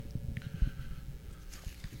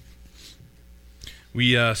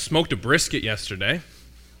We smoked a brisket yesterday.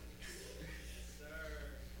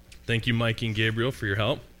 Thank you, Mikey and Gabriel, for your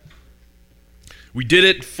help. We did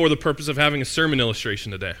it for the purpose of having a sermon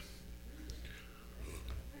illustration today.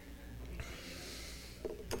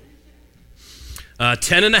 Uh,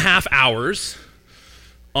 10.5 hours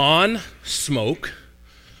on smoke,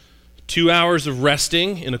 2 hours of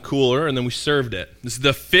resting in a cooler, and then we served it. This is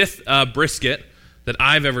the fifth brisket that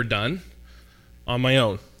I've ever done on my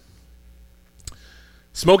own.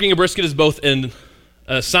 Smoking a brisket is both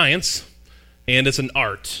a science and it's an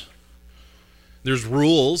art. There's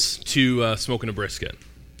rules to smoking a brisket.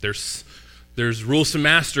 There's rules to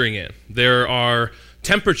mastering it. There are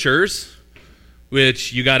temperatures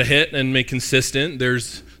which you got to hit and make consistent.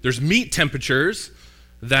 There's meat temperatures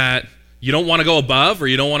that you don't want to go above or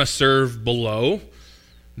you don't want to serve below.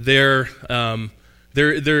 There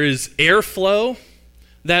is airflow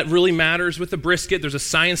that really matters with the brisket. There's a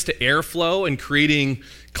science to airflow and creating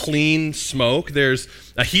clean smoke. There's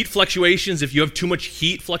heat fluctuations. If you have too much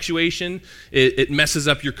heat fluctuation, it messes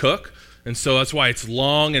up your cook. And so that's why it's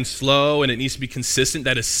long and slow and it needs to be consistent.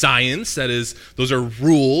 That is science. Those are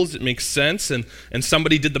rules. It makes sense. And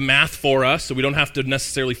somebody did the math for us, so we don't have to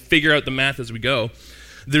necessarily figure out the math as we go.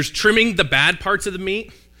 There's trimming the bad parts of the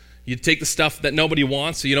meat. You take the stuff that nobody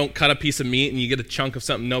wants, so you don't cut a piece of meat and you get a chunk of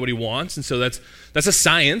something nobody wants. And so that's a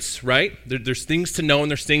science, right? There's things to know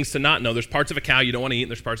and there's things to not know. There's parts of a cow you don't want to eat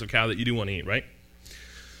and there's parts of a cow that you do want to eat, right?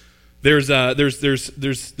 There's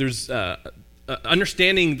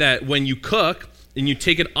understanding that when you cook and you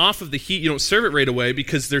take it off of the heat, you don't serve it right away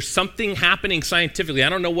because there's something happening scientifically. I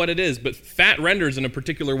don't know what it is, but fat renders in a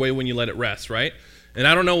particular way when you let it rest, right? And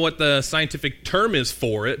I don't know what the scientific term is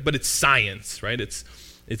for it, but it's science, right? It's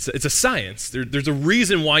a science. There's a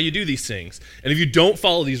reason why you do these things. And if you don't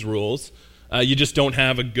follow these rules, you just don't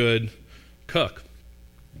have a good cook.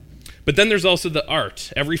 But then there's also the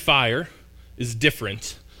art. Every fire is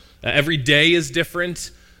different. Every day is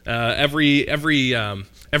different. Every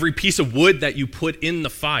piece of wood that you put in the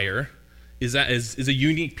fire is a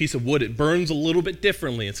unique piece of wood. It burns a little bit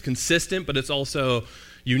differently. It's consistent, but it's also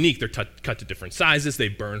unique. They're cut to different sizes. They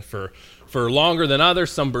burn for longer than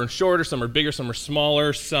others. Some burn shorter, some are bigger, some are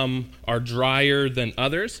smaller, some are drier than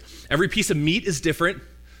others. Every piece of meat is different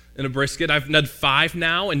in a brisket. I've done 5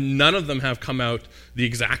 now, and none of them have come out the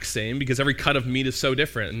exact same because every cut of meat is so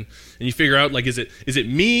different. And you figure out, like, is it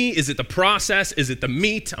me? Is it the process? Is it the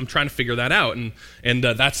meat? I'm trying to figure that out. And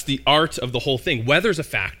that's the art of the whole thing. Weather's a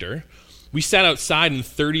factor. We sat outside in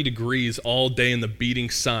 30 degrees all day in the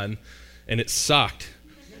beating sun, and it sucked.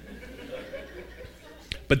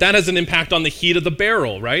 But that has an impact on the heat of the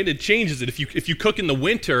barrel, right? It changes it. If you cook in the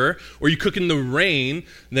winter or you cook in the rain,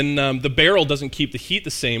 then the barrel doesn't keep the heat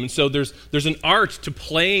the same. And so there's an art to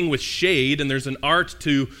playing with shade, and there's an art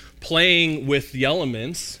to playing with the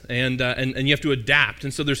elements, and you have to adapt.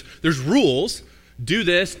 And so there's rules. Do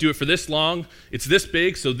this. Do it for this long. It's this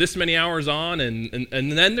big, so this many hours on, and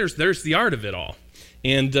then there's the art of it all.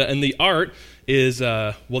 And the art is,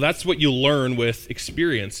 that's what you learn with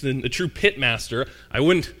experience. And a true pit master, I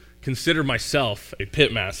wouldn't consider myself a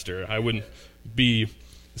pit master. I wouldn't be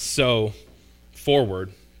so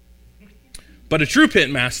forward. But a true pit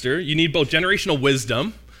master, you need both generational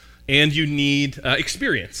wisdom and you need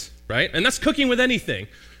experience, right? And that's cooking with anything.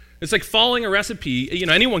 It's like following a recipe.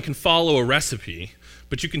 Anyone can follow a recipe,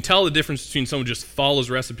 but you can tell the difference between someone who just follows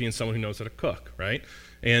a recipe and someone who knows how to cook, right?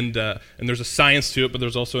 And there's a science to it, but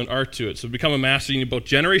there's also an art to it. So to become a master, you need both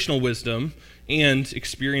generational wisdom and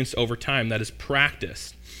experience over time that is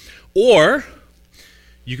practiced. Or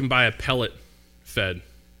you can buy a pellet-fed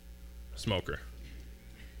smoker.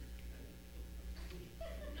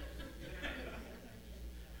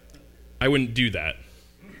 I wouldn't do that.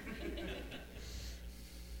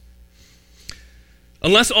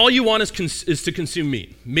 Unless all you want is to consume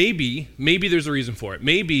meat. Maybe there's a reason for it.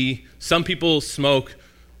 Maybe some people smoke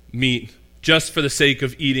meat just for the sake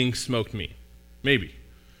of eating smoked meat. Maybe.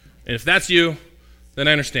 And if that's you, then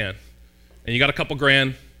I understand. And you got a couple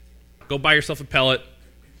grand, go buy yourself a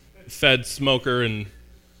pellet-fed smoker and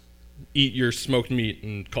eat your smoked meat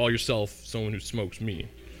and call yourself someone who smokes meat.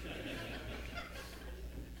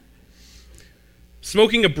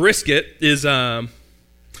 Smoking a brisket is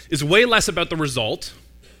way less about the result,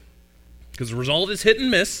 because the result is hit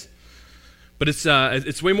and miss, but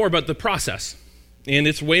it's way more about the process, and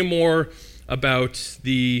it's way more about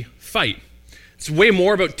the fight. It's way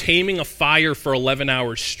more about taming a fire for 11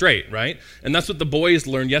 hours straight, right? And that's what the boys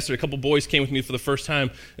learned yesterday. A couple boys came with me for the first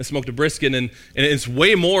time and smoked a brisket, and it's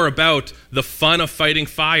way more about the fun of fighting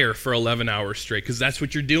fire for 11 hours straight, because that's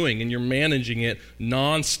what you're doing, and you're managing it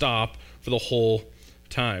nonstop for the whole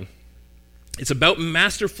time. It's about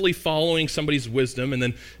masterfully following somebody's wisdom and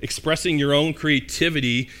then expressing your own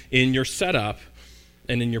creativity in your setup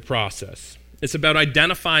and in your process. It's about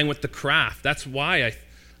identifying with the craft. That's why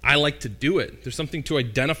I like to do it. There's something to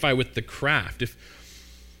identify with the craft.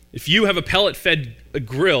 If you have a pellet-fed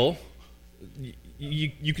grill,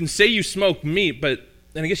 you can say you smoke meat, and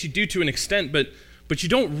I guess you do to an extent, but you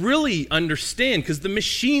don't really understand because the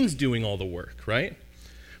machine's doing all the work, right?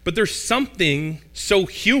 But there's something so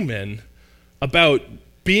human about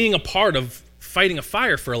being a part of fighting a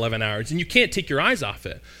fire for 11 hours, and you can't take your eyes off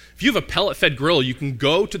it. If you have a pellet-fed grill, you can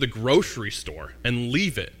go to the grocery store and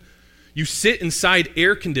leave it. You sit inside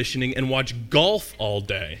air conditioning and watch golf all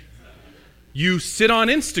day. You sit on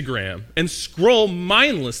Instagram and scroll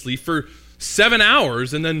mindlessly for 7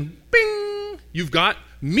 hours, and then bing, you've got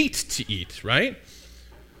meat to eat, right?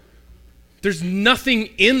 There's nothing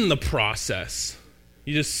in the process.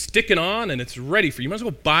 You just stick it on and it's ready for you. You might as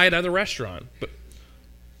well buy it at a restaurant. But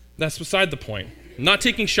that's beside the point. I'm not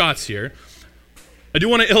taking shots here. I do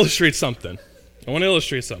want to illustrate something.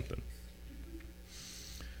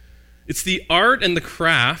 It's the art and the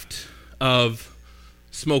craft of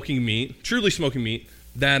smoking meat, truly smoking meat,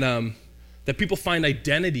 that people find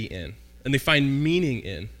identity in and they find meaning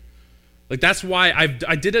in. Like that's why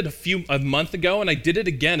I did it a month ago, and I did it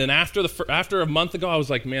again. And after a month ago, I was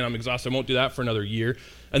like, man, I'm exhausted. I won't do that for another year.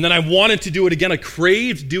 And then I wanted to do it again. I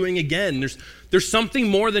craved doing again. There's something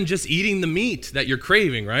more than just eating the meat that you're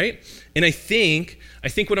craving, right? And I think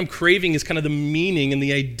what I'm craving is kind of the meaning and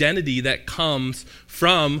the identity that comes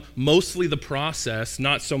from mostly the process,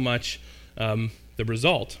 not so much the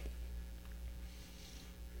result.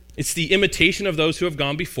 It's the imitation of those who have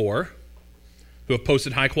gone before, who have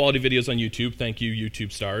posted high-quality videos on YouTube, thank you,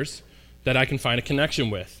 YouTube stars, that I can find a connection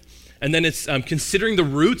with. And then it's considering the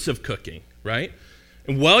roots of cooking, right?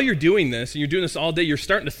 And while you're doing this, and you're doing this all day, you're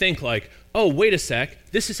starting to think like, oh, wait a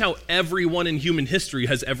sec, this is how everyone in human history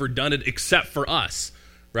has ever done it except for us,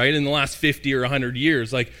 right? In the last 50 or 100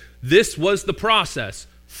 years. Like, this was the process.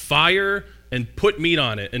 Fire and put meat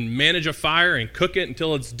on it and manage a fire and cook it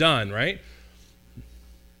until it's done, right?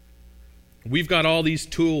 We've got all these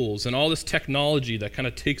tools and all this technology that kind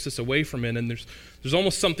of takes us away from it, and there's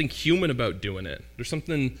almost something human about doing it. There's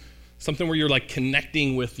something where you're like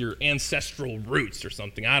connecting with your ancestral roots or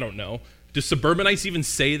something. I don't know. Do suburbanites even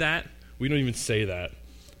say that? We don't even say that.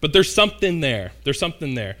 But there's something there.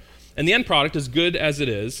 And the end product, as good as it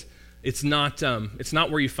is, it's not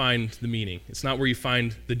where you find the meaning. It's not where you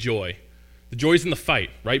find the joy. The joy's in the fight,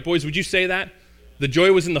 right, boys? Would you say that? The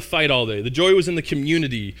joy was in the fight all day. The joy was in the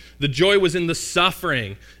community. The joy was in the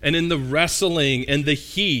suffering and in the wrestling and the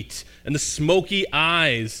heat and the smoky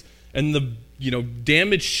eyes and the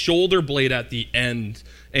damaged shoulder blade at the end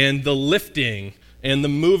and the lifting and the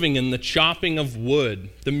moving and the chopping of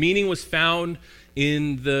wood. The meaning was found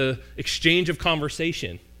in the exchange of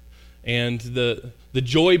conversation and the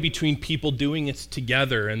joy between people doing it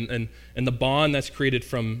together and the bond that's created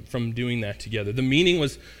from doing that together. The meaning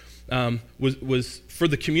was for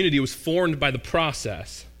the community. It was formed by the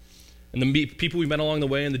process. And the people we met along the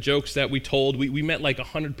way and the jokes that we told. We met like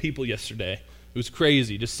 100 people yesterday. It was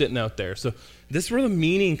crazy just sitting out there. So this is where the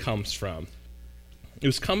meaning comes from.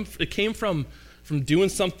 It came from doing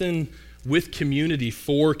something with community,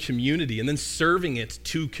 for community, and then serving it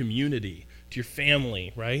to community, to your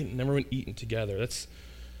family, right? And everyone eating together. There's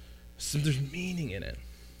meaning in it.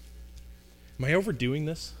 Am I overdoing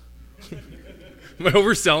this? Am I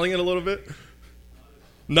overselling it a little bit?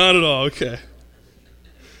 Not at all, okay.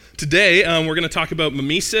 Today, we're going to talk about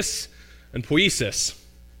mimesis and poiesis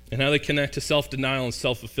and how they connect to self-denial and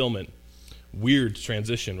self-fulfillment. Weird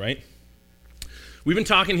transition, right? We've been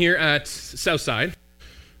talking here at Southside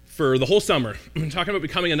for the whole summer. We've been talking about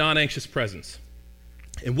becoming a non-anxious presence.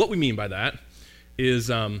 And what we mean by that is,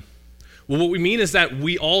 what we mean is that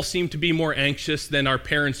we all seem to be more anxious than our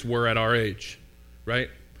parents were at our age, right?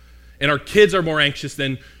 And our kids are more anxious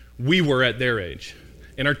than we were at their age.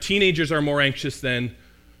 And our teenagers are more anxious than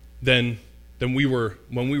we were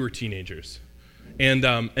when we were teenagers. And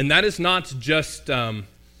that is not just,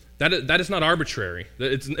 that is not arbitrary.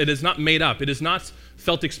 It is not made up. It is not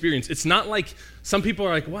felt experience. It's not like some people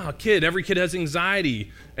are like, wow, every kid has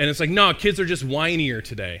anxiety. And it's like, no, kids are just whinier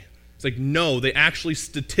today. It's like, no, they actually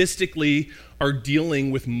statistically are dealing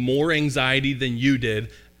with more anxiety than you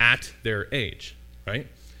did at their age, right?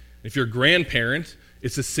 If you're a grandparent,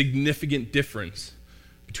 it's a significant difference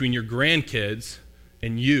between your grandkids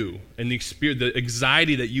and you and the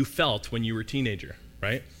anxiety that you felt when you were a teenager,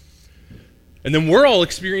 right? And then we're all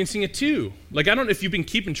experiencing it too. Like, I don't know if you've been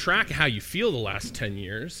keeping track of how you feel the last 10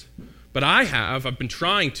 years, but I have. I've been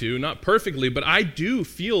trying to, not perfectly, but I do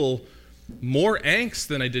feel more angst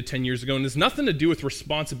than I did 10 years ago, and it's nothing to do with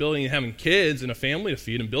responsibility and having kids and a family to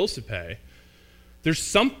feed and bills to pay. There's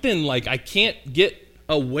something like I can't get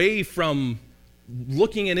away from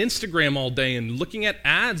looking at Instagram all day and looking at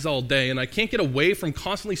ads all day, and I can't get away from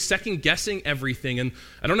constantly second-guessing everything, and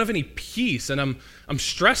I don't have any peace, and I'm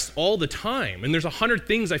stressed all the time, and there's 100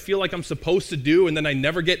 things I feel like I'm supposed to do, and then I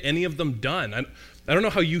never get any of them done. I don't know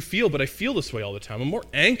how you feel, but I feel this way all the time. I'm more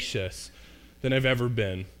anxious than I've ever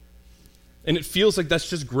been, and it feels like that's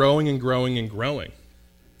just growing and growing and growing.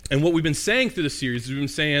 And what we've been saying through the series, we've been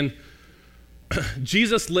saying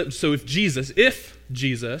Jesus lived, so if Jesus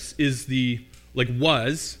is the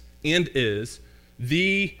was and is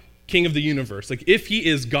the king of the universe. Like if he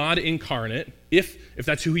is God incarnate, if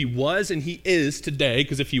that's who he was and he is today,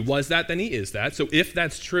 because if he was that, then he is that. So if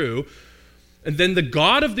that's true, and then the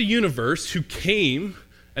God of the universe who came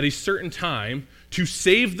at a certain time to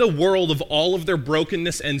save the world of all of their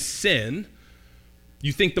brokenness and sin,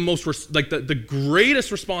 you think the greatest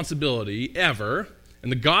responsibility ever,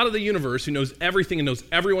 and the God of the universe who knows everything and knows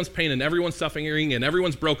everyone's pain and everyone's suffering and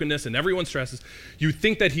everyone's brokenness and everyone's stresses, you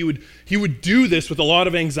think that he would do this with a lot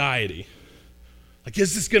of anxiety. Like,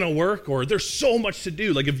 is this going to work? Or there's so much to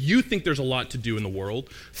do. Like, if you think there's a lot to do in the world,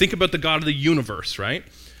 think about the God of the universe, right?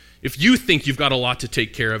 If you think you've got a lot to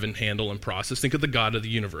take care of and handle and process, think of the God of the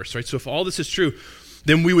universe, right? So if all this is true,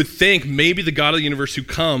 then we would think maybe the God of the universe who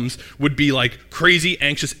comes would be like crazy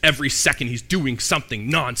anxious every second. He's doing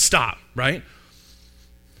something nonstop, right?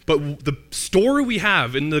 But the story we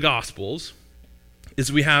have in the Gospels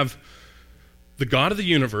is we have the God of the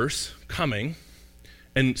universe coming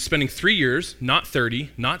and spending 3 years, not 30,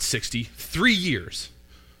 not 60, 3 years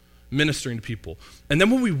ministering to people. And then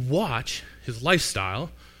when we watch his lifestyle,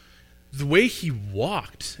 the way he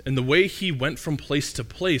walked and the way he went from place to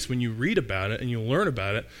place, when you read about it and you learn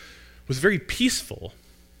about it, was very peaceful.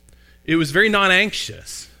 It was very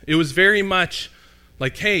non-anxious. It was very much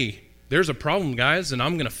like, hey, there's a problem, guys, and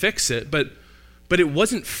I'm going to fix it. But it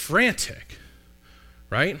wasn't frantic,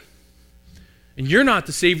 right? And you're not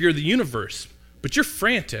the savior of the universe, but you're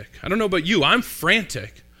frantic. I don't know about you. I'm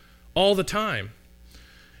frantic all the time.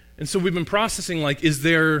 And so we've been processing, like, is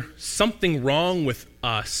there something wrong with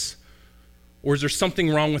us? Or is there something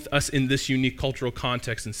wrong with us in this unique cultural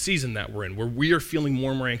context and season that we're in, where we are feeling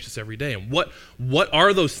more and more anxious every day? And what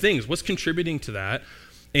are those things? What's contributing to that?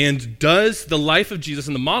 And does the life of Jesus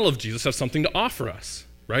and the model of Jesus have something to offer us,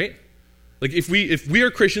 right? Like if we are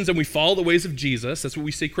Christians and we follow the ways of Jesus, that's what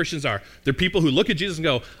we say Christians are. They're people who look at Jesus and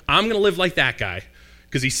go, I'm going to live like that guy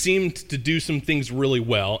because he seemed to do some things really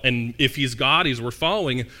well. And if he's God, he's worth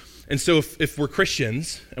following. And so if we're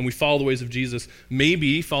Christians and we follow the ways of Jesus,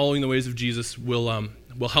 maybe following the ways of Jesus will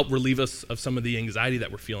help relieve us of some of the anxiety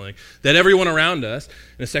that we're feeling, that everyone around us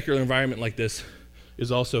in a secular environment like this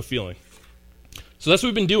is also feeling. So that's what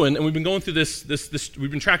we've been doing, and we've been going through this.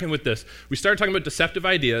 We've been tracking with this. We started talking about deceptive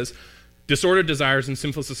ideas, disordered desires, and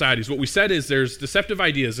sinful societies. What we said is there's deceptive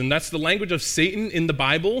ideas, and that's the language of Satan in the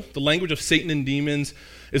Bible. The language of Satan and demons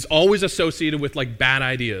is always associated with like bad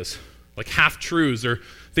ideas, like half-truths or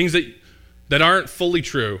things that aren't fully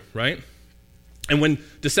true, right? And when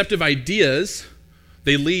deceptive ideas,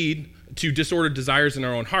 they lead to disordered desires in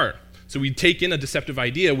our own heart. So we take in a deceptive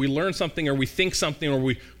idea, we learn something or we think something or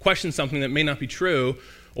we question something that may not be true,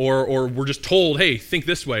 or we're just told, hey, think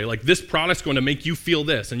this way, like this product's going to make you feel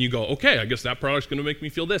this. And you go, okay, I guess that product's going to make me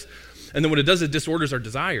feel this. And then what it does, it disorders our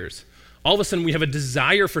desires. All of a sudden we have a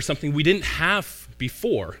desire for something we didn't have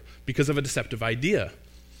before because of a deceptive idea.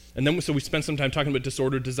 And then so we spend some time talking about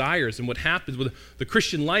disordered desires, and what happens with the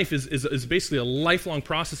Christian life is basically a lifelong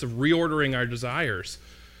process of reordering our desires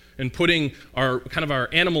and putting our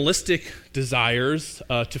animalistic desires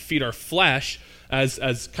to feed our flesh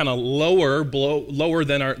as kind of lower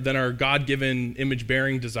than our God-given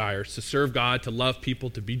image-bearing desires, to serve God, to love people,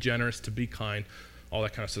 to be generous, to be kind, all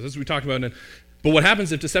that kind of stuff. That's what we talked about. But what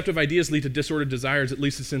happens if deceptive ideas lead to disordered desires? It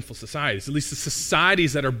leads to sinful societies. It leads to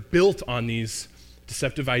societies that are built on these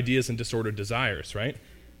deceptive ideas and disordered desires, right?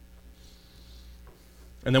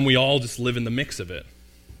 And then we all just live in the mix of it.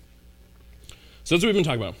 So that's what we've been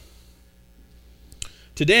talking about.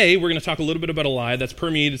 Today, we're going to talk a little bit about a lie that's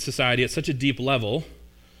permeated society at such a deep level,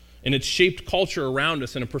 and it's shaped culture around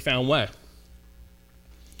us in a profound way.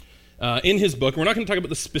 In his book, we're not going to talk about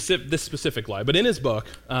this specific lie, but in his book,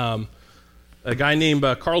 a guy named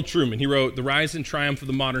Carl Trueman, he wrote The Rise and Triumph of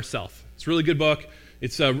the Modern Self. It's a really good book.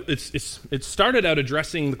 It started out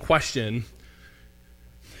addressing the question,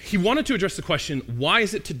 he wanted to address the question, why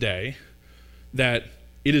is it today that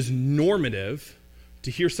it is normative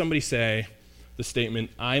to hear somebody say the statement,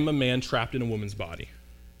 I'm a man trapped in a woman's body?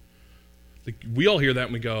 Like, we all hear that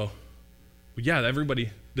and we go, Well, yeah,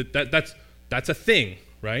 everybody, that's a thing,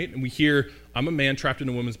 right? And we hear, I'm a man trapped in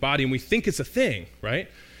a woman's body, and we think it's a thing, right?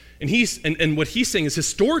 And what he's saying is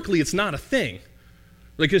historically it's not a thing.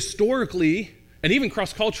 Like historically, and even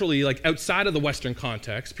cross-culturally, like outside of the Western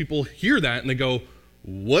context, people hear that and they go,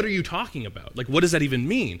 what are you talking about? Like, what does that even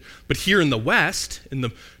mean? But here in the West, in the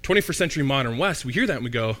 21st century modern West, we hear that and we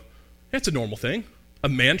go, that's a normal thing. A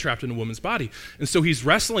man trapped in a woman's body. And so he's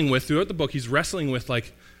wrestling with, throughout the book, he's wrestling with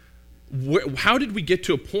like, how did we get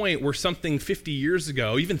to a point where something 50 years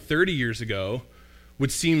ago, even 30 years ago,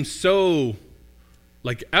 would seem so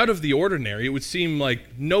like out of the ordinary? It would seem like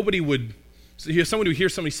nobody would, someone would hear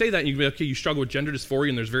somebody say that and you'd be like, okay, you struggle with gender dysphoria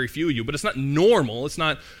and there's very few of you, but it's not normal, it's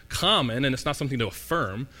not common, and it's not something to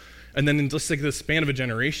affirm. And then in just like the span of a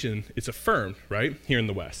generation, it's affirmed, right, here in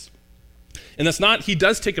the West. And that's not, he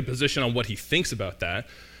does take a position on what he thinks about that,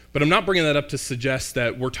 but I'm not bringing that up to suggest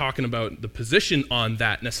that we're talking about the position on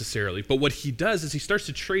that necessarily. But what he does is he starts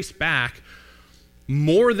to trace back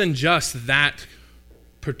more than just that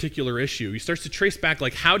particular issue. He starts to trace back,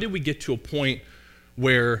 like, how did we get to a point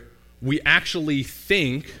where we actually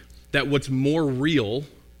think that what's more real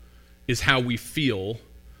is how we feel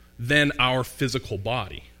than our physical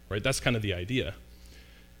body, right? That's kind of the idea.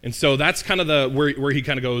 And so that's kind of the where he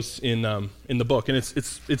kind of goes in the book. And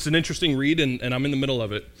it's an interesting read, and I'm in the middle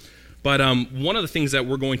of it. But one of the things that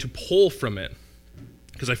we're going to pull from it,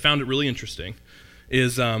 because I found it really interesting,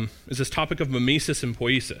 is this topic of mimesis and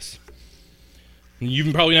poiesis. And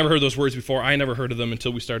you've probably never heard those words before. I never heard of them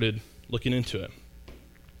until we started looking into it.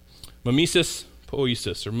 Mimesis,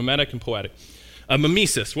 poiesis, or mimetic and poetic.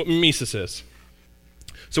 Mimesis, what mimesis is.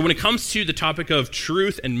 So when it comes to the topic of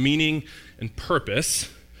truth and meaning and purpose,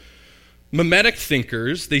 mimetic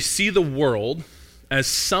thinkers, they see the world as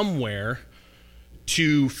somewhere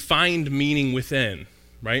to find meaning within,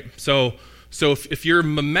 right? So if you're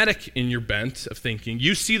mimetic in your bent of thinking,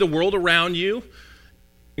 you see the world around you,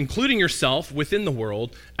 including yourself within the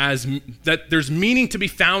world, as that there's meaning to be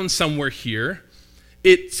found somewhere here.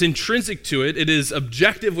 It's intrinsic to it. It is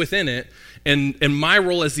objective within it. And my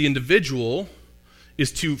role as the individual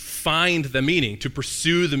is to find the meaning, to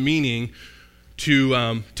pursue the meaning,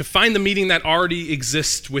 to find the meaning that already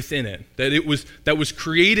exists within it, that was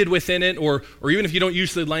created within it, or even if you don't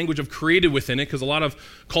use the language of created within it, because a lot of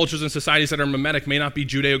cultures and societies that are mimetic may not be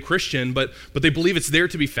Judeo-Christian, but they believe it's there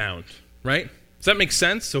to be found, right? Does that make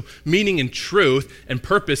sense? So meaning and truth and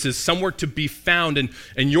purpose is somewhere to be found,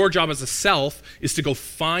 and your job as a self is to go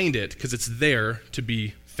find it because it's there to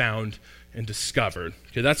be found and discovered.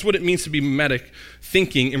 Okay, that's what it means to be mimetic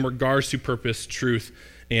thinking in regards to purpose, truth,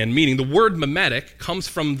 and meaning. The word mimetic comes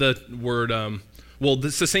from the word,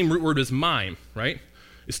 it's the same root word as mime, right?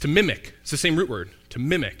 It's to mimic. It's the same root word, to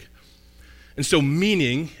mimic. And so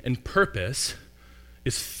meaning and purpose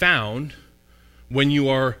is found when you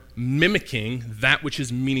are mimicking that which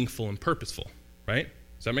is meaningful and purposeful, right?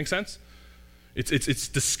 Does that make sense? It's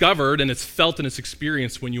discovered and it's felt and it's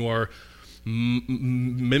experienced when you are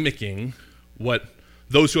mimicking what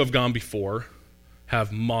those who have gone before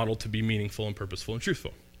have modeled to be meaningful and purposeful and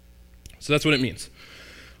truthful. So that's what it means.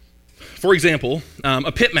 For example,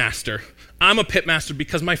 a pitmaster. I'm a pitmaster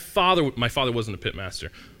because my father wasn't a pitmaster.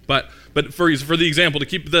 But for the example, to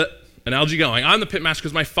keep the analogy going, I'm the pitmaster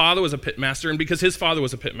because my father was a pitmaster and because his father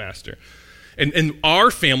was a pitmaster. And our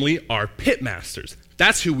family are pitmasters.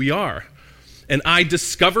 That's who we are. And I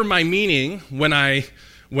discover my meaning when I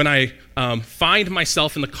find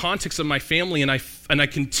myself in the context of my family and I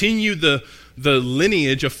continue the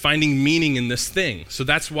lineage of finding meaning in this thing. So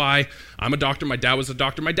that's why I'm a doctor. My dad was a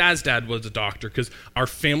doctor. My dad's dad was a doctor because our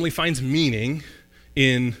family finds meaning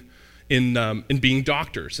in being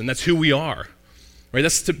doctors, and that's who we are. Right?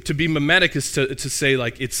 That's to be mimetic is to say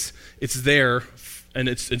like it's there, and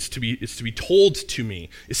it's to be told to me.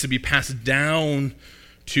 It's to be passed down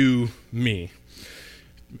to me.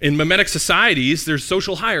 In mimetic societies, there's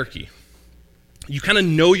social hierarchy. You kind of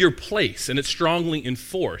know your place, and it's strongly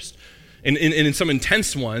enforced. And in some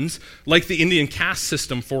intense ones, like the Indian caste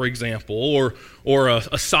system, for example, or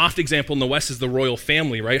a soft example in the West is the royal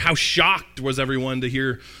family, right? How shocked was everyone to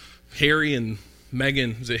hear Harry and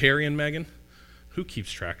Meghan? Is it Harry and Meghan? Who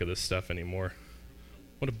keeps track of this stuff anymore?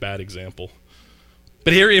 What a bad example.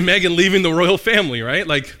 But Harry and Meghan leaving the royal family, right?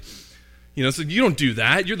 Like, so you don't do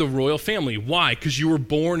that. You're the royal family. Why? Because you were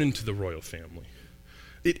born into the royal family.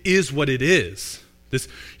 It is what it is.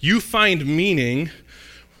 You find meaning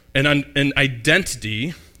and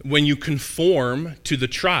identity when you conform to the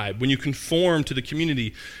tribe, when you conform to the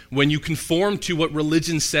community, when you conform to what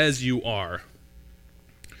religion says you are.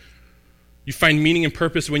 You find meaning and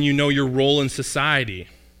purpose when you know your role in society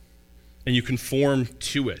and you conform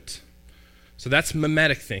to it. So that's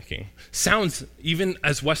mimetic thinking. Sounds, even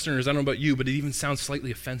as Westerners, I don't know about you, but it even sounds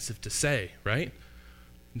slightly offensive to say, right?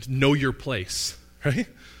 Know your place, right?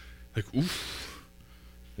 Like, oof,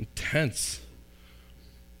 intense.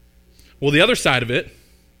 Well, the other side of it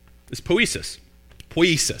is poiesis.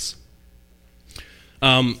 Poiesis.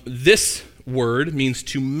 This word means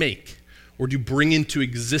to make or to bring into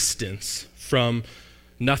existence from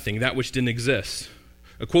nothing, that which didn't exist.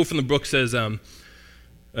 A quote from the book says, in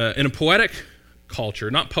a poetic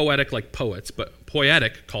culture, not poetic like poets, but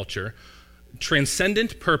poetic culture,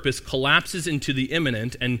 transcendent purpose collapses into the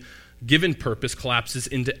immanent, and given purpose collapses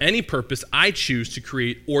into any purpose I choose to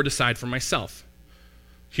create or decide for myself.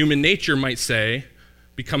 Human nature might say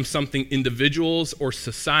becomes something individuals or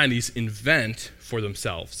societies invent for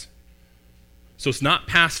themselves. So it's not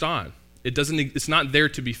passed on. It's not there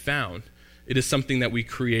to be found. It is something that we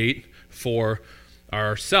create for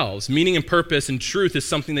ourselves. Meaning and purpose and truth is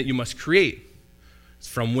something that you must create. It's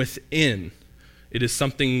from within. It is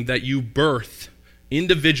something that you birth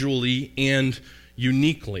individually and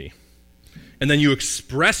uniquely. And then you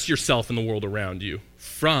express yourself in the world around you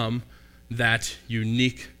from that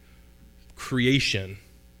unique creation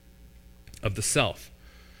of the self.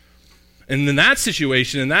 And in that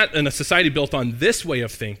situation, in a society built on this way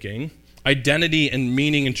of thinking, identity and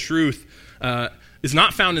meaning and truth is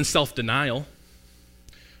not found in self-denial,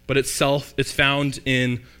 but it's found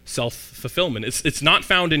in self-fulfillment. It's not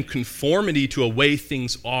found in conformity to a way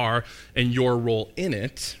things are and your role in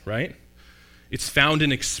it, right? It's found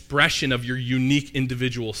in expression of your unique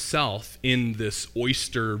individual self in this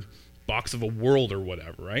oyster box of a world or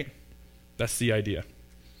whatever, right? That's the idea.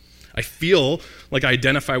 I feel like I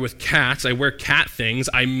identify with cats. I wear cat things.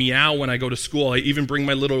 I meow when I go to school. I even bring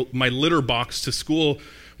my litter box to school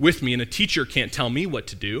with me, and a teacher can't tell me what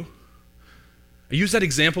to do. I use that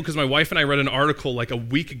example because my wife and I read an article like a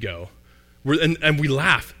week ago, and we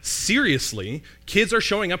laugh. Seriously, kids are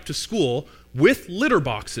showing up to school with litter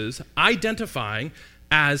boxes identifying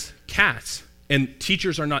as cats, and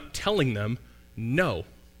teachers are not telling them no,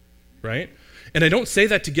 right? And I don't say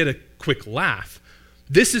that to get a quick laugh.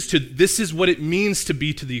 This is what it means to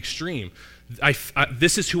be to the extreme.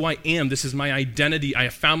 This is who I am. This is my identity. I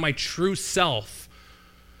have found my true self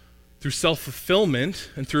through self-fulfillment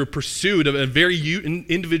and through a very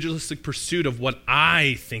individualistic pursuit of what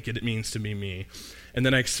I think it means to be me. And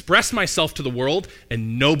then I express myself to the world,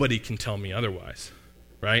 and nobody can tell me otherwise,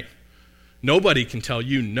 right? Nobody can tell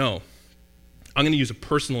you no. I'm going to use a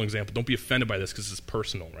personal example. Don't be offended by this because it's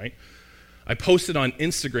personal, right? I posted on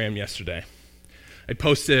Instagram yesterday. I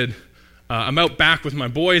posted, I'm out back with my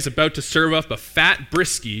boys about to serve up a fat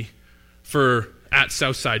brisky at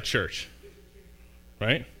Southside Church,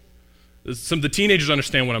 right? Some of the teenagers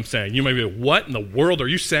understand what I'm saying. You might be like, what in the world are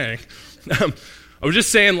you saying? I was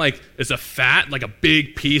just saying, like, it's a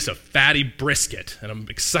big piece of fatty brisket, and I'm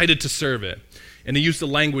excited to serve it. And they used the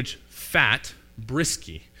language fat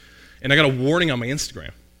brisky. And I got a warning on my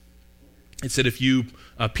Instagram. It said, if you,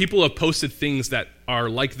 people have posted things that are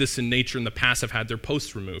like this in nature in the past have had their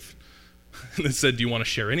posts removed. And it said, do you want to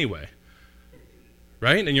share anyway?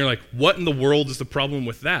 Right? And you're like, what in the world is the problem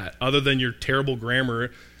with that, other than your terrible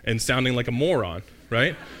grammar and sounding like a moron,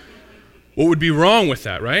 right? What would be wrong with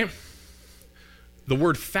that, right? The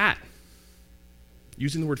word fat.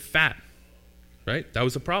 Using the word fat, right? That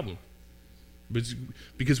was a problem.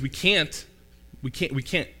 Because we can't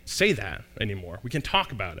say that anymore. We can't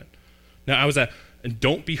talk about it. Now, and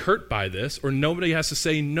don't be hurt by this, or nobody has to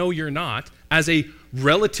say, no, you're not. As a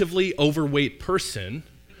relatively overweight person,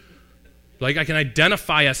 like I can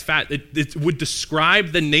identify as fat. It would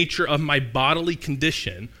describe the nature of my bodily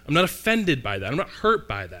condition. I'm not offended by that. I'm not hurt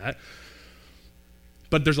by that.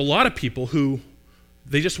 But there's a lot of people who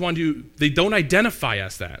they don't identify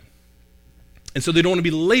as that. And so they don't want to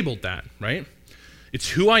be labeled that, right? It's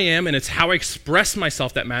who I am and it's how I express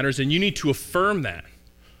myself that matters, and you need to affirm that.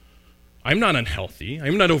 I'm not unhealthy.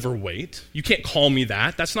 I'm not overweight. You can't call me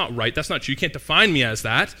that. That's not right. That's not true. You can't define me as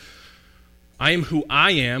that. I am who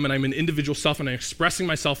I am, and I'm an individual self, and I'm expressing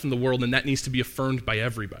myself in the world, and that needs to be affirmed by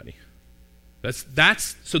everybody. That's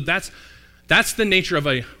the nature of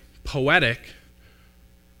a poetic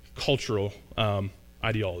cultural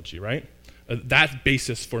ideology, right? That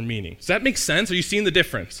basis for meaning. Does that make sense? Are you seeing the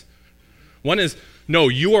difference? One is, no,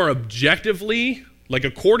 you are objectively, like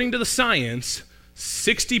according to the science,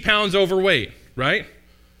 60 pounds overweight, right?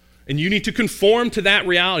 And you need to conform to that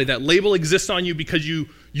reality. That label exists on you because you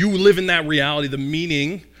live in that reality. The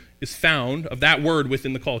meaning is found of that word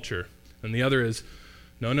within the culture. And the other is,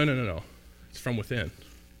 no. It's from within.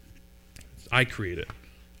 I create it.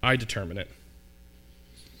 I determine it.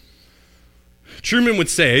 Truman would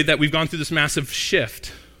say that we've gone through this massive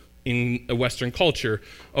shift in a Western culture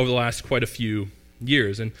over the last quite a few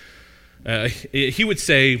years. And he would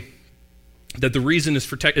say that the reason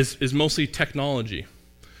is mostly technology.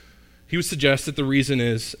 He would suggest that the reason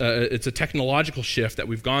is it's a technological shift that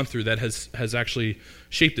we've gone through that has actually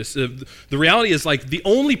shaped this. The reality is, like, the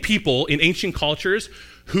only people in ancient cultures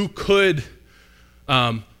who could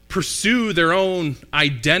pursue their own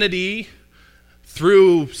identity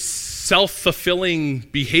through self-fulfilling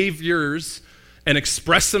behaviors and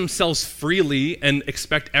express themselves freely and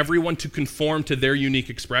expect everyone to conform to their unique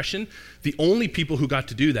expression, the only people who got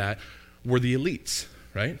to do that were the elites,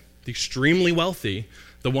 right? The extremely wealthy,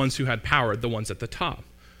 the ones who had power, the ones at the top.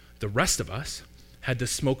 The rest of us had to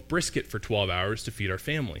smoke brisket for 12 hours to feed our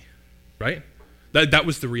family, right? That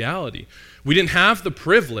was the reality. We didn't have the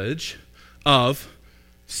privilege of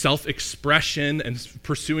self-expression and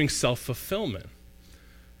pursuing self-fulfillment.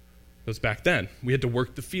 That was back then. We had to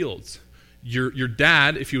work the fields. Your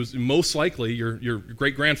dad, if he was most likely, your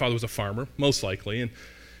great-grandfather was a farmer, most likely, and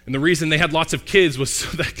the reason they had lots of kids was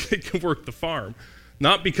so that they could work the farm,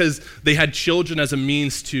 not because they had children as a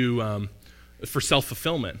means for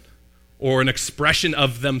self-fulfillment or an expression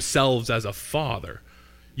of themselves as a father.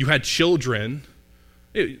 You had children.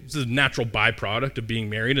 It's a natural byproduct of being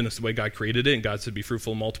married, and it's the way God created it, and God said, be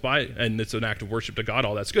fruitful and multiply, and it's an act of worship to God,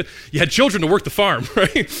 all that's good. You had children to work the farm,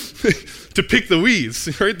 right? To pick the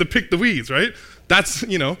weeds, right? To pick the weeds, right? That's,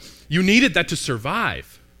 you needed that to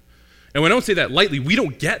survive. And when I don't say that lightly, we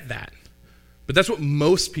don't get that. But that's what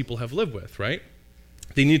most people have lived with, right?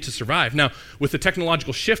 They need to survive. Now, with the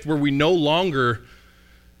technological shift where we no longer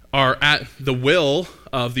are at the will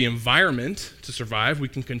of the environment to survive, we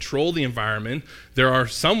can control the environment. There are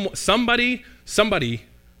somebody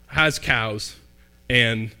has cows,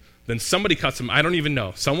 and then somebody cuts them. I don't even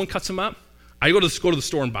know. Someone cuts them up. I go to the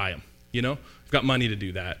store and buy them. I've got money to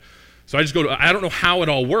do that. So I just I don't know how it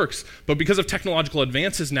all works, but because of technological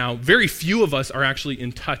advances now, very few of us are actually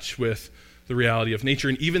in touch with the reality of nature,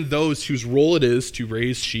 and even those whose role it is to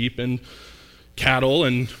raise sheep and cattle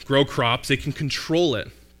and grow crops, they can control it.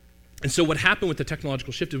 And so what happened with the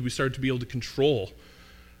technological shift is we started to be able to control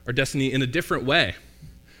our destiny in a different way.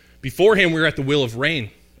 Beforehand, we were at the will of rain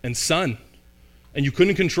and sun, and you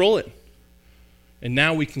couldn't control it. And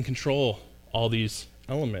now we can control all these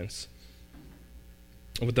elements.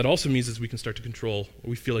 And what that also means is we can start to control,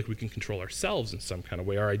 we feel like we can control ourselves in some kind of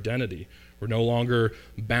way, our identity. We're no longer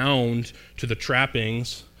bound to the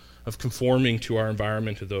trappings of conforming to our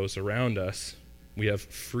environment, to those around us. We have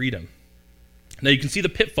freedom. Now you can see the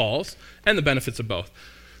pitfalls and the benefits of both.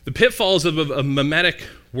 The pitfalls of a mimetic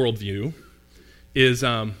worldview is,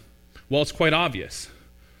 it's quite obvious.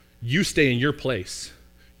 You stay in your place.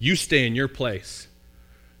 You stay in your place.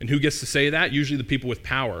 And who gets to say that? Usually the people with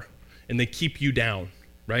power. And they keep you down,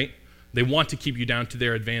 right? They want to keep you down to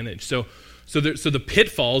their advantage. So the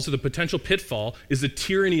pitfalls, or the potential pitfall, is the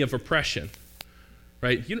tyranny of oppression,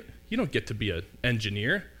 right? You don't get to be an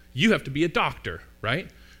engineer. You have to be a doctor, right?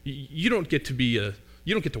 You don't get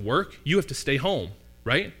to work. You have to stay home,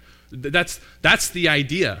 right? That's the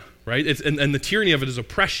idea, right? And the tyranny of it is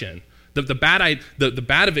oppression. The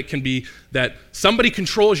bad of it can be that somebody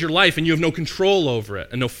controls your life and you have no control over it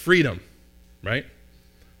and no freedom, right?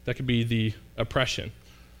 That could be the oppression.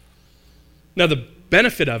 Now, the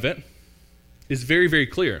benefit of it is very, very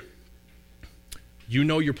clear. You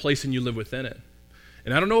know your place and you live within it.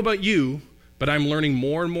 And I don't know about you, but I'm learning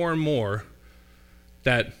more and more and more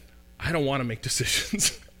that I don't want to make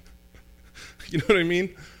decisions. You know what I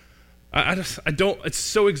mean? I don't, it's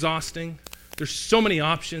so exhausting. There's so many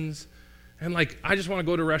options. And I just want to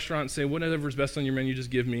go to a restaurant and say, whatever's best on your menu, just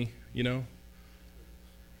give me,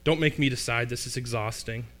 Don't make me decide. This is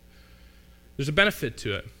exhausting. There's a benefit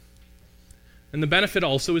to it. And the benefit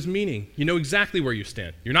also is meaning. You know exactly where you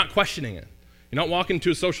stand. You're not questioning it. You're not walking into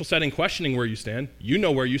a social setting questioning where you stand. You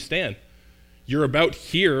know where you stand. You're about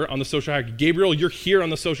here on the social hierarchy. Gabriel, you're here on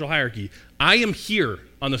the social hierarchy. I am here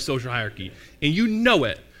on the social hierarchy. And you know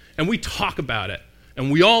it. And we talk about it.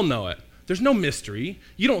 And we all know it. There's no mystery.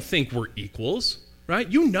 You don't think we're equals, right?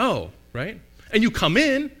 You know, right? And you come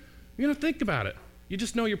in, you don't think about it. You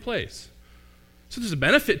just know your place. So there's a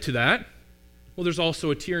benefit to that. Well, there's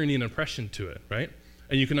also a tyranny and oppression to it, right?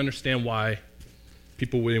 And you can understand why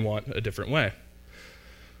people really want a different way.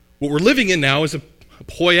 What we're living in now is a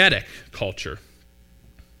poetic culture.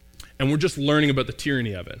 And we're just learning about the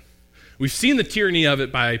tyranny of it. We've seen the tyranny of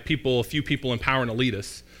it by a few people in power and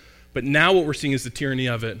elitists. But now what we're seeing is the tyranny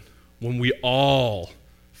of it when we all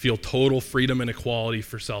feel total freedom and equality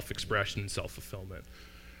for self-expression and self-fulfillment.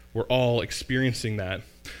 We're all experiencing that.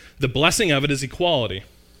 The blessing of it is equality.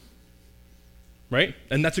 right?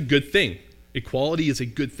 And that's a good thing. Equality is a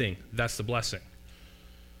good thing. That's the blessing.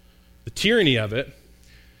 The tyranny of it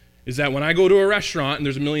is that when I go to a restaurant and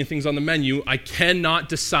there's a million things on the menu, I cannot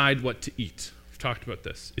decide what to eat. We've talked about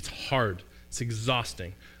this. It's hard. It's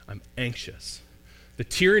exhausting. I'm anxious. The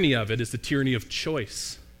tyranny of it is the tyranny of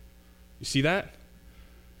choice. You see that?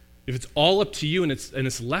 If it's all up to you and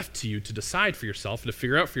it's left to you to decide for yourself and to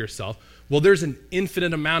figure out for yourself, well, there's an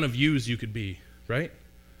infinite amount of yous you could be, right?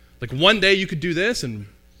 Like one day you could do this, and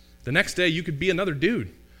the next day you could be another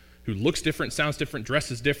dude who looks different, sounds different,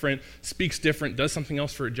 dresses different, speaks different, does something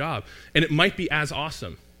else for a job. And it might be as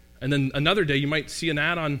awesome. And then another day you might see an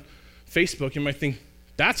ad on Facebook, you might think,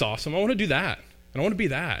 that's awesome, I want to do that, and I want to be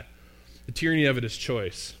that. The tyranny of it is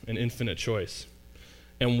choice, an infinite choice.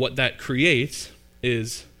 And what that creates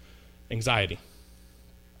is anxiety.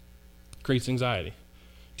 It creates anxiety.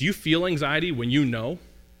 Do you feel anxiety when you know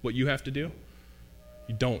what you have to do?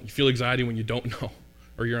 You don't. You feel anxiety when you don't know,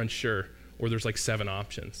 or you're unsure, or there's like 7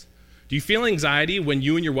 options. Do you feel anxiety when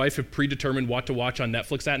you and your wife have predetermined what to watch on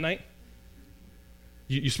Netflix that night?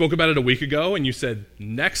 You spoke about it a week ago, and you said,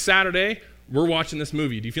 next Saturday, we're watching this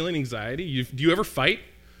movie. Do you feel any anxiety? Do you ever fight?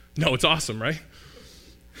 No, it's awesome, right?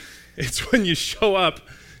 It's when you show up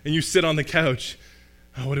and you sit on the couch.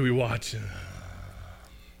 Oh, what do we watch?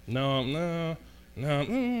 No.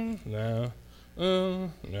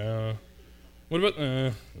 What about,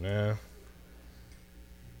 no.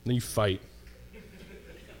 Then you fight.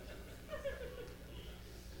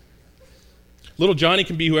 Little Johnny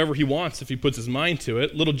can be whoever he wants if he puts his mind to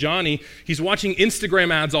it. Little Johnny, he's watching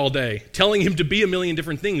Instagram ads all day, telling him to be a million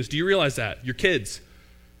different things. Do you realize that? Your kids.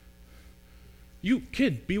 You,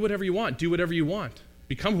 kid, be whatever you want. Do whatever you want.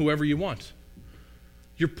 Become whoever you want.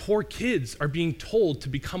 Your poor kids are being told to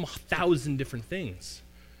become 1,000 different things.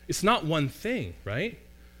 It's not one thing, right?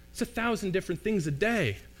 It's 1,000 different things a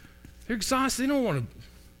day. They're exhausted.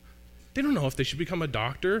 They don't know if they should become a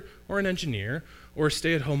doctor or an engineer or a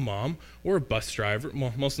stay-at-home mom or a bus driver.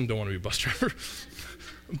 Well, most of them don't want to be a bus driver.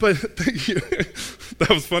 But that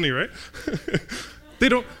was funny, right? They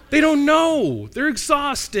don't know. They're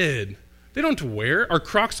exhausted. They don't know what to wear. Are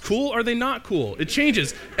Crocs cool? Are they not cool? It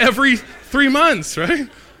changes every 3 months, right?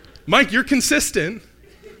 Mike, you're consistent.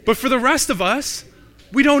 But for the rest of us,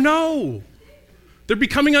 we don't know. They're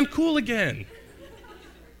becoming uncool again.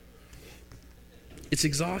 It's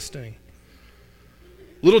exhausting.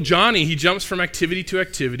 Little Johnny, he jumps from activity to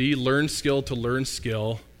activity, learn skill to learn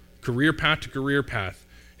skill, career path to career path.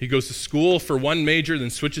 He goes to school for one major,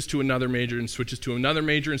 then switches to another major, and switches to another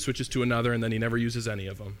major, and switches to another, and then he never uses any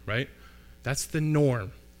of them, right? That's the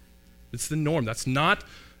norm. It's the norm. That's not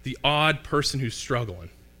the odd person who's struggling.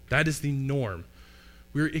 That is the norm.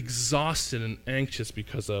 We're exhausted and anxious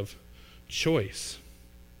because of choice.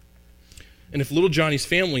 And if little Johnny's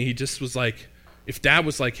family, he just was like, if dad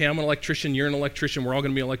was like, hey, I'm an electrician, you're an electrician, we're all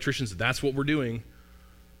going to be electricians, that's what we're doing.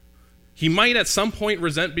 He might at some point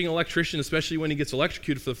resent being an electrician, especially when he gets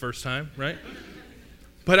electrocuted for the first time, right?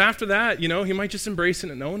 But after that, he might just embrace it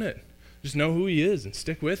and own it. Just know who he is and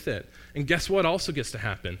stick with it. And guess what also gets to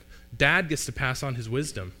happen? Dad gets to pass on his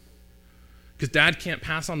wisdom. Because dad can't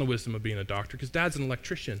pass on the wisdom of being a doctor because dad's an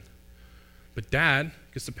electrician. But dad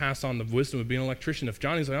gets to pass on the wisdom of being an electrician. If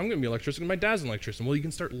Johnny's like, I'm going to be an electrician, my dad's an electrician. Well, you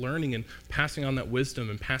can start learning and passing on that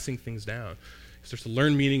wisdom and passing things down. He starts to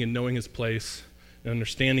learn meaning and knowing his place and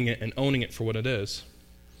understanding it and owning it for what it is.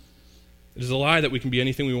 It is a lie that we can be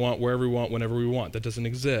anything we want, wherever we want, whenever we want. That doesn't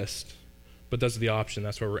exist. But that's the option.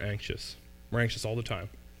 That's why we're anxious. We're anxious all the time.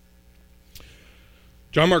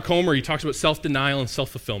 John Mark Comer, he talks about self-denial and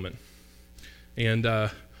self-fulfillment. And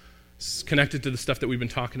it's connected to the stuff that we've been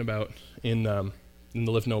talking about in the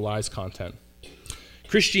Live No Lies content.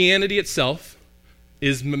 Christianity itself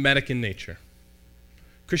is mimetic in nature.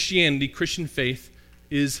 Christianity, Christian faith,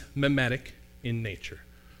 is mimetic in nature.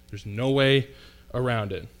 There's no way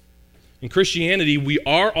around it. In Christianity, we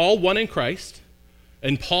are all one in Christ,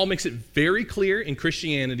 and Paul makes it very clear in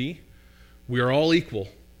Christianity, we are all equal.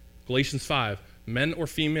 Galatians 5, men or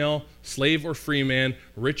female, slave or free man,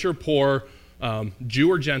 rich or poor,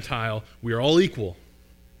 Jew or Gentile, we are all equal.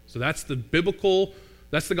 So that's the biblical,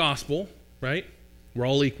 that's the gospel, right? We're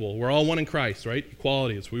all equal. We're all one in Christ, right?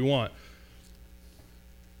 Equality is what we want.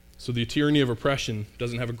 So the tyranny of oppression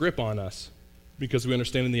doesn't have a grip on us because we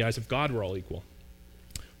understand in the eyes of God we're all equal.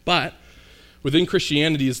 But within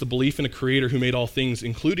Christianity is the belief in a creator who made all things,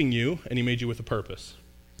 including you, and he made you with a purpose.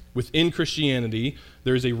 Within Christianity,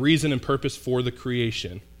 there is a reason and purpose for the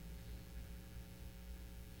creation.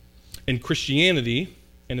 And Christianity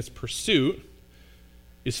and its pursuit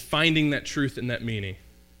is finding that truth and that meaning,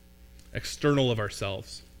 external of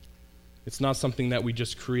ourselves. It's not something that we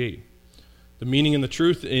just create. The meaning and the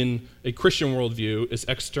truth in a Christian worldview is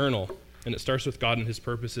external, and it starts with God and his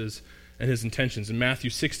purposes and his intentions. In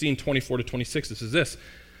Matthew 16:24-26, this is this.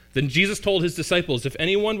 Then Jesus told his disciples, if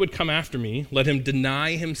anyone would come after me, let him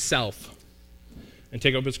deny himself and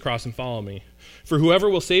take up his cross and follow me. For whoever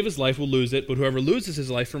will save his life will lose it, but whoever loses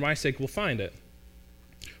his life for my sake will find it.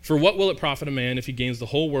 For what will it profit a man if he gains the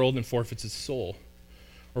whole world and forfeits his soul?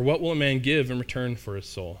 Or what will a man give in return for his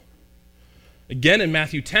soul? Again, in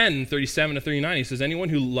Matthew 10:37-39, he says, anyone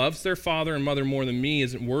who loves their father and mother more than me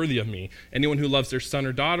isn't worthy of me. Anyone who loves their son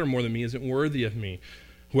or daughter more than me isn't worthy of me.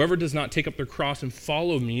 Whoever does not take up their cross and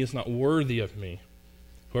follow me is not worthy of me.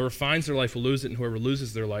 Whoever finds their life will lose it, and whoever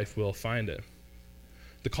loses their life will find it.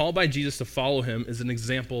 The call by Jesus to follow him is an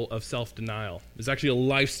example of self-denial. It's actually a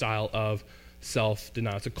lifestyle of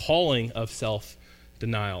self-denial. It's a calling of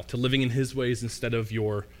self-denial, to living in his ways instead of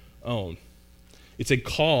your own. It's a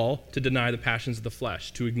call to deny the passions of the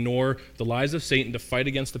flesh, to ignore the lies of Satan, to fight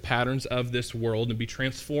against the patterns of this world, and be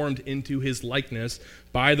transformed into his likeness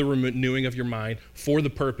by the renewing of your mind for the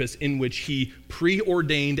purpose in which he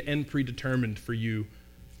preordained and predetermined for you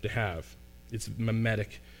to have. It's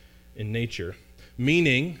mimetic in nature.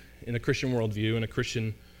 Meaning, in a Christian worldview, in a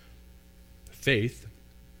Christian faith,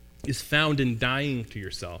 is found in dying to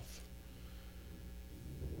yourself.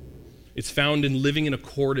 It's found in living in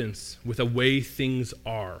accordance with the way things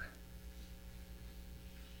are.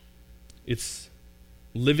 It's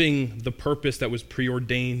living the purpose that was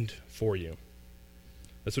preordained for you.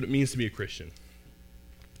 That's what it means to be a Christian.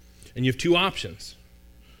 And you have two options.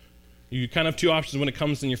 You kind of have two options when it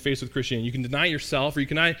comes in your face with Christianity. You can deny yourself, or you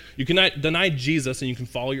can deny Jesus and you can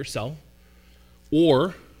follow yourself,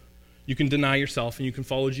 or you can deny yourself and you can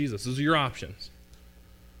follow Jesus. Those are your options.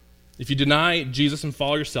 If you deny Jesus and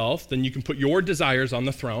follow yourself, then you can put your desires on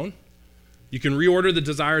the throne. You can reorder the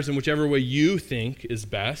desires in whichever way you think is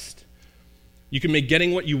best. You can make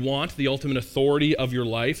getting what you want the ultimate authority of your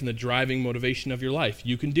life and the driving motivation of your life.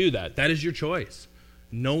 You can do that. That is your choice.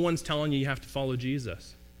 No one's telling you have to follow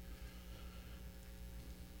Jesus.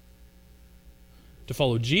 To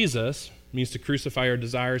follow Jesus means to crucify our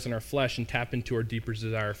desires in our flesh and tap into our deeper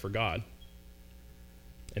desire for God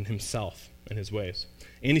and himself and his ways.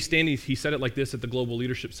 Andy Stanley, he said it like this at the Global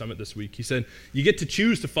Leadership Summit this week. He said, you get to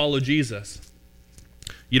choose to follow Jesus.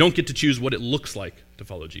 You don't get to choose what it looks like to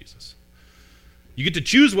follow Jesus. You get to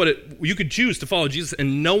choose you could choose to follow Jesus,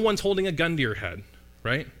 and no one's holding a gun to your head,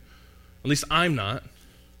 right? At least I'm not.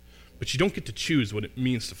 But you don't get to choose what it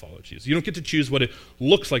means to follow Jesus. You don't get to choose what it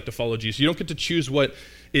looks like to follow Jesus. You don't get to choose what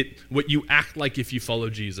you act like if you follow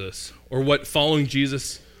Jesus, or what following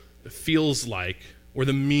Jesus feels like, or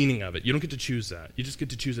the meaning of it. You don't get to choose that. You just get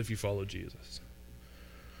to choose if you follow Jesus.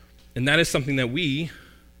 And that is something that we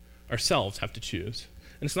ourselves have to choose.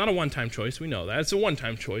 And it's not a one-time choice, we know that. It's a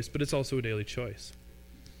one-time choice, but it's also a daily choice.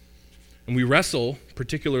 And we wrestle,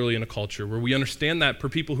 particularly in a culture where we understand that for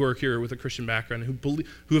people who are here with a Christian background,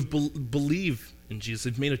 who believe in Jesus,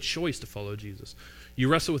 they've made a choice to follow Jesus. You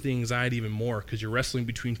wrestle with the anxiety even more because you're wrestling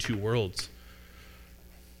between two worlds.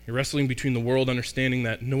 You're wrestling between the world understanding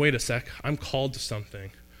that, no, wait a sec, I'm called to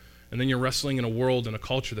something. And then you're wrestling in a world and a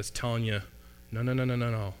culture that's telling you,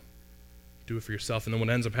 no. Do it for yourself. And then what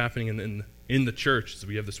ends up happening in the church is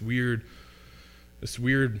we have this weird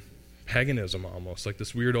paganism almost, like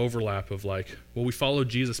this weird overlap of like, well, we follow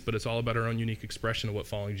Jesus, but it's all about our own unique expression of what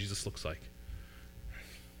following Jesus looks like.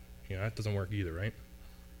 That doesn't work either, right?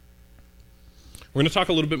 We're going to talk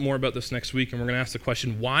a little bit more about this next week, and we're going to ask the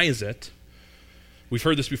question, why is it? We've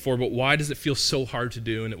heard this before, but why does it feel so hard to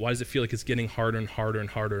do, and why does it feel like it's getting harder and harder and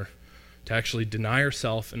harder to actually deny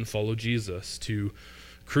ourselves and follow Jesus, to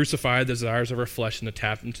crucify the desires of our flesh and to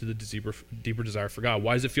tap into the deeper desire for God?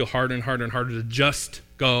 Why does it feel harder and harder and harder to just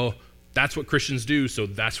go, that's what Christians do, so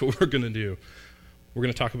that's what we're going to do? We're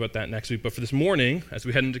going to talk about that next week. But for this morning, as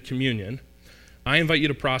we head into communion, I invite you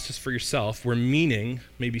to process for yourself where meaning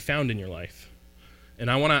may be found in your life. And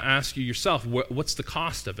I want to ask you yourself, what's the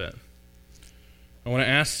cost of it? I want to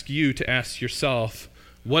ask you to ask yourself,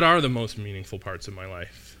 what are the most meaningful parts of my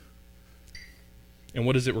life? And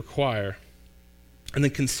what does it require? And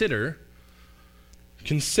then consider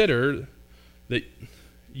that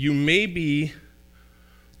you may be,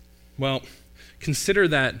 consider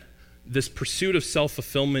that this pursuit of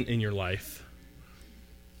self-fulfillment in your life,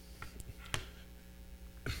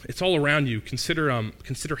 it's all around you. Consider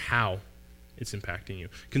how it's impacting you.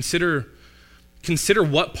 Consider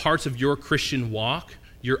what parts of your Christian walk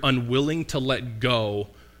you're unwilling to let go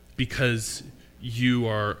because you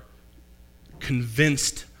are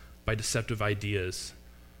convinced by deceptive ideas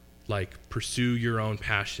like pursue your own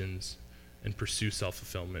passions and pursue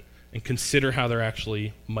self-fulfillment. and consider how they're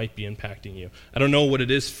actually might be impacting you. I don't know what it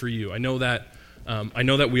is for you. I know that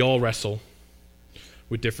we all wrestle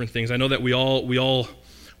with different things. I know that we all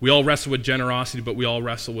wrestle with generosity, but we all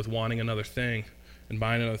wrestle with wanting another thing and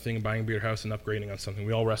buying another thing and buying a bigger house and upgrading on something.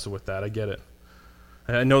 We all wrestle with that. I get it.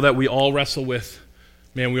 I know that we all wrestle with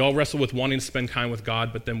wanting to spend time with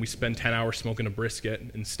God, but then we spend 10 hours smoking a brisket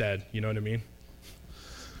instead. You know what I mean?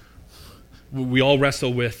 We all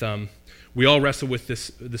wrestle with this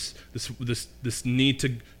need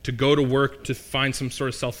to go to work to find some sort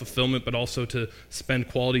of self-fulfillment, but also to spend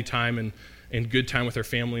quality time and good time with our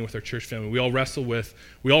family and with our church family. We all wrestle with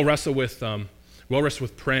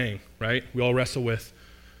praying, right? We wrestle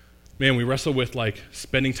with like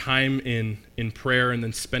spending time in prayer and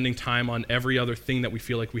then spending time on every other thing that we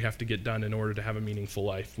feel like we have to get done in order to have a meaningful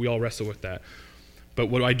life. We all wrestle with that. But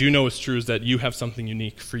what I do know is true is that you have something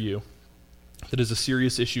unique for you that is a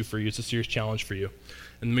serious issue for you. It's a serious challenge for you.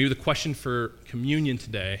 And maybe the question for communion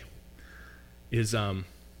today is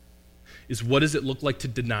what does it look like to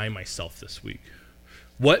deny myself this week?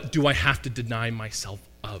 What do I have to deny myself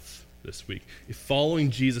of this week? If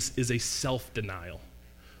following Jesus is a self-denial,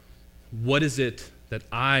 what is it that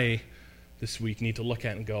I this week need to look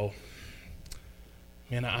at and go,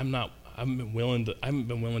 man, I haven't been willing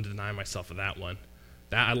to deny myself of that one.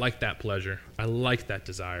 I like that pleasure. I like that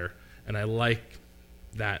desire. And I like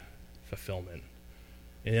that fulfillment.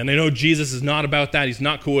 And I know Jesus is not about that. He's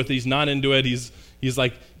not cool with it. He's not into it. He's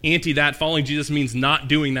like anti that. Following Jesus means not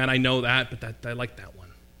doing that. I know that, but I like that one.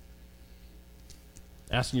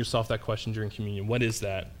 Asking yourself that question during communion. What is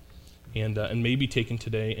that? And maybe taking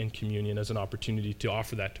today in communion as an opportunity to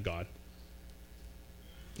offer that to God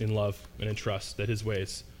in love and in trust that his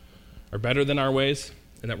ways are better than our ways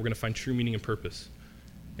and that we're going to find true meaning and purpose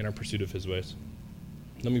in our pursuit of his ways.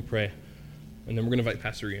 Let me pray, and then we're going to invite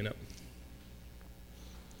Pastor Ian up.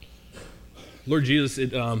 Lord Jesus,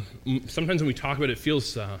 sometimes when we talk about it, it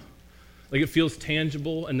feels like it feels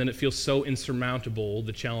tangible, and then it feels so insurmountable,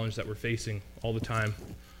 the challenge that we're facing all the time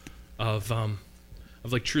of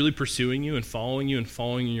like truly pursuing you and following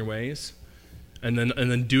in your ways, and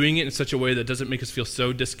then doing it in such a way that doesn't make us feel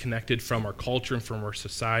so disconnected from our culture and from our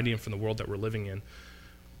society and from the world that we're living in.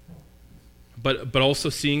 But also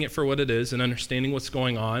seeing it for what it is and understanding what's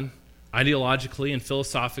going on ideologically and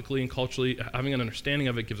philosophically and culturally, having an understanding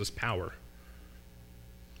of it gives us power.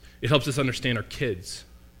 It helps us understand our kids.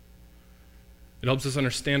 It helps us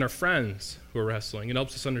understand our friends who are wrestling. It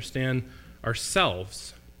helps us understand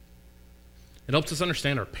ourselves. It helps us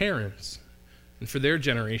understand our parents and for their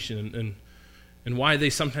generation and why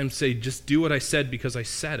they sometimes say, just do what I said because I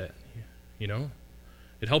said it. You know?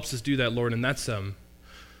 It helps us do that, Lord, and that's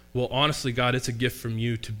well, honestly, God, it's a gift from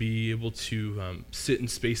you to be able to sit in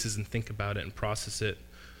spaces and think about it and process it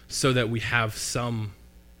so that we have some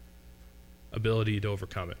ability to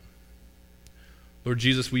overcome it. Lord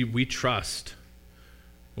Jesus, we trust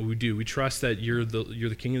what we do. We trust that you're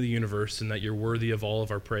the King of the universe and that you're worthy of all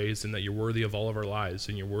of our praise and that you're worthy of all of our lives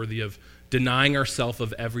and you're worthy of denying ourselves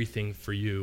of everything for you.